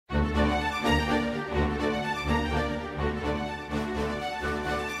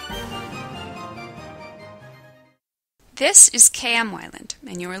This is KM Weiland,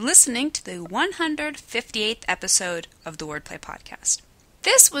 and you are listening to the 158th episode of the Wordplay Podcast.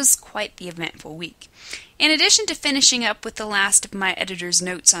 This was quite the eventful week. In addition to finishing up with the last of my editor's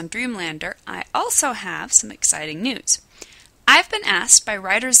notes on Dreamlander, I also have some exciting news. I've been asked by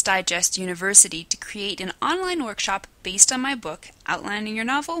Writer's Digest University to create an online workshop based on my book, Outlining Your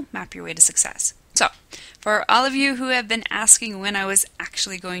Novel, Map Your Way to Success. So, for all of you who have been asking when I was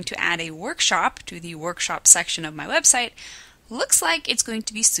actually going to add a workshop to the workshop section of my website, looks like it's going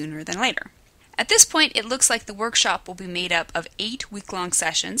to be sooner than later. At this point, it looks like the workshop will be made up of 8 week-long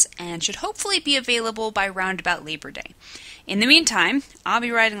sessions and should hopefully be available by roundabout Labor Day. In the meantime, I'll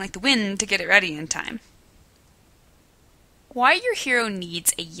be riding like the wind to get it ready in time. Why your hero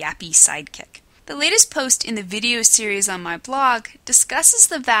needs a yappy sidekick. The latest post in the video series on my blog discusses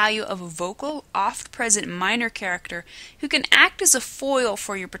the value of a vocal, oft-present minor character who can act as a foil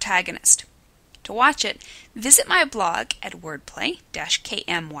for your protagonist. To watch it, visit my blog at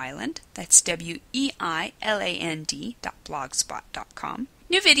wordplay-kmweiland, that's weiland.blogspot.com.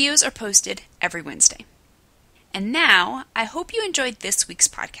 New videos are posted every Wednesday. And now, I hope you enjoyed this week's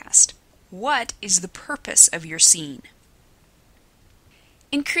podcast. What is the purpose of your scene?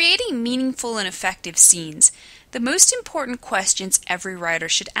 In creating meaningful and effective scenes, the most important questions every writer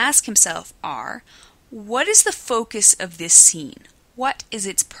should ask himself are, what is the focus of this scene? What is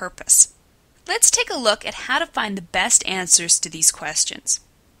its purpose? Let's take a look at how to find the best answers to these questions.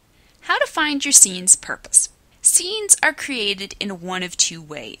 How to find your scene's purpose. Scenes are created in one of two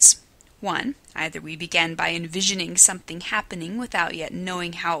ways. One, either we begin by envisioning something happening without yet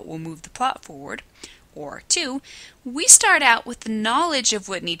knowing how it will move the plot forward, or 2, we start out with the knowledge of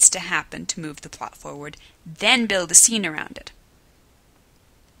what needs to happen to move the plot forward, then build a scene around it.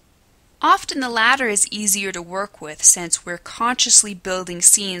 Often the latter is easier to work with since we're consciously building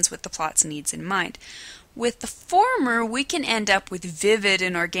scenes with the plot's needs in mind. With the former, we can end up with vivid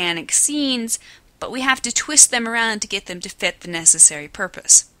and organic scenes, but we have to twist them around to get them to fit the necessary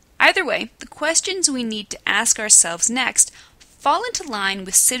purpose. Either way, the questions we need to ask ourselves next fall into line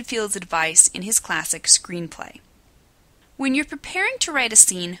with Sid Field's advice in his classic Screenplay. When you're preparing to write a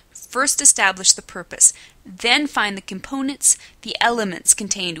scene, first establish the purpose, then find the components, the elements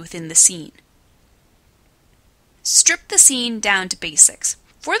contained within the scene. Strip the scene down to basics.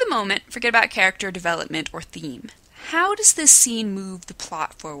 For the moment, forget about character development or theme. How does this scene move the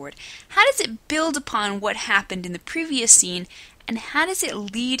plot forward? How does it build upon what happened in the previous scene, and how does it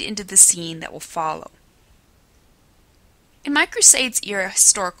lead into the scene that will follow? In my Crusades-era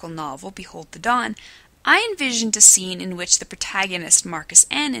historical novel, Behold the Dawn, I envisioned a scene in which the protagonist, Marcus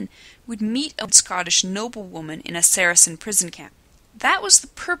Annan, would meet a Scottish noblewoman in a Saracen prison camp. That was the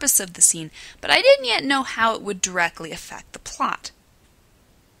purpose of the scene, but I didn't yet know how it would directly affect the plot.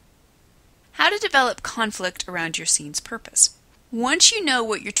 How to develop conflict around your scene's purpose. Once you know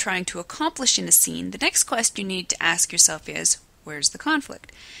what you're trying to accomplish in a scene, the next question you need to ask yourself is, where's the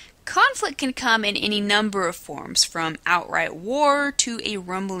conflict? Conflict can come in any number of forms, from outright war to a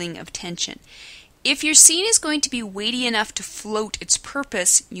rumbling of tension. If your scene is going to be weighty enough to float its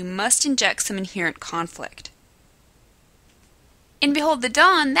purpose, you must inject some inherent conflict. In Behold the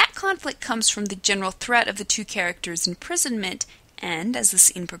Dawn, that conflict comes from the general threat of the two characters' imprisonment and, as the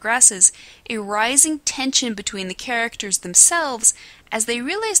scene progresses, a rising tension between the characters themselves as they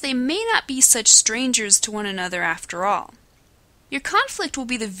realize they may not be such strangers to one another after all. Your conflict will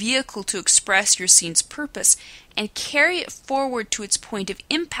be the vehicle to express your scene's purpose and carry it forward to its point of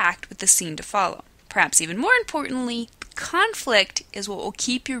impact with the scene to follow. Perhaps even more importantly, the conflict is what will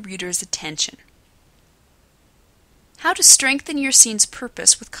keep your reader's attention. How to strengthen your scene's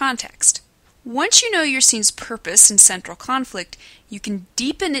purpose with context. Once you know your scene's purpose and central conflict, you can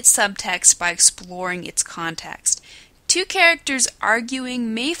deepen its subtext by exploring its context. Two characters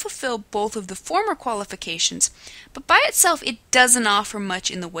arguing may fulfill both of the former qualifications, but by itself it doesn't offer much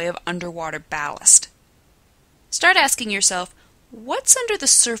in the way of underwater ballast. Start asking yourself, what's under the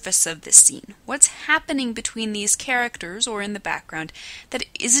surface of this scene? What's happening between these characters or in the background that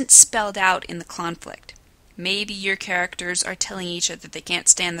isn't spelled out in the conflict? Maybe your characters are telling each other they can't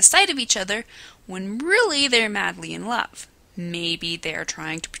stand the sight of each other when really they're madly in love. Maybe they're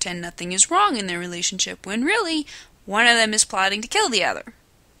trying to pretend nothing is wrong in their relationship when really one of them is plotting to kill the other.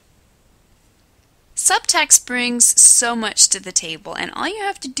 Subtext brings so much to the table, and all you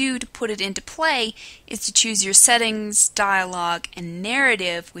have to do to put it into play is to choose your settings, dialogue, and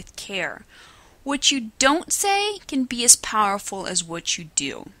narrative with care. What you don't say can be as powerful as what you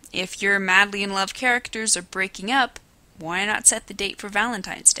do. If your madly in love characters are breaking up, why not set the date for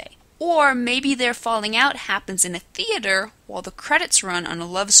Valentine's Day? Or maybe their falling out happens in a theater while the credits run on a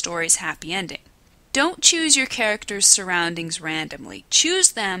love story's happy ending. Don't choose your character's surroundings randomly.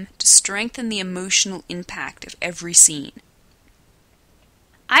 Choose them to strengthen the emotional impact of every scene.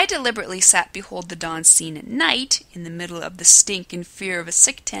 I deliberately sat Behold the Dawn scene at night, in the middle of the stink and fear of a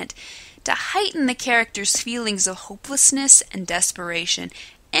sick tent, to heighten the characters' feelings of hopelessness and desperation,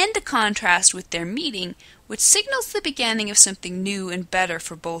 and to contrast with their meeting, which signals the beginning of something new and better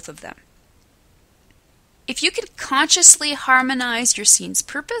for both of them. If you can consciously harmonize your scene's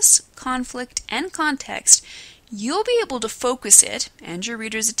purpose, conflict, and context, you'll be able to focus it, and your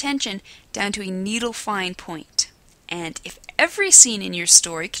reader's attention, down to a needle-fine point. And if every scene in your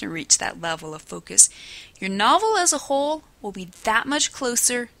story can reach that level of focus, your novel as a whole will be that much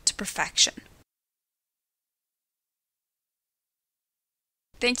closer to perfection.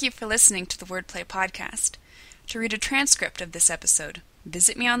 Thank you for listening to the Wordplay Podcast. To read a transcript of this episode,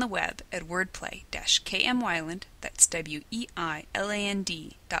 visit me on the web at wordplay-kmwyland, that's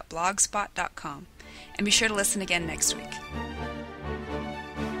weiland.blogspot.com, and be sure to listen again next week.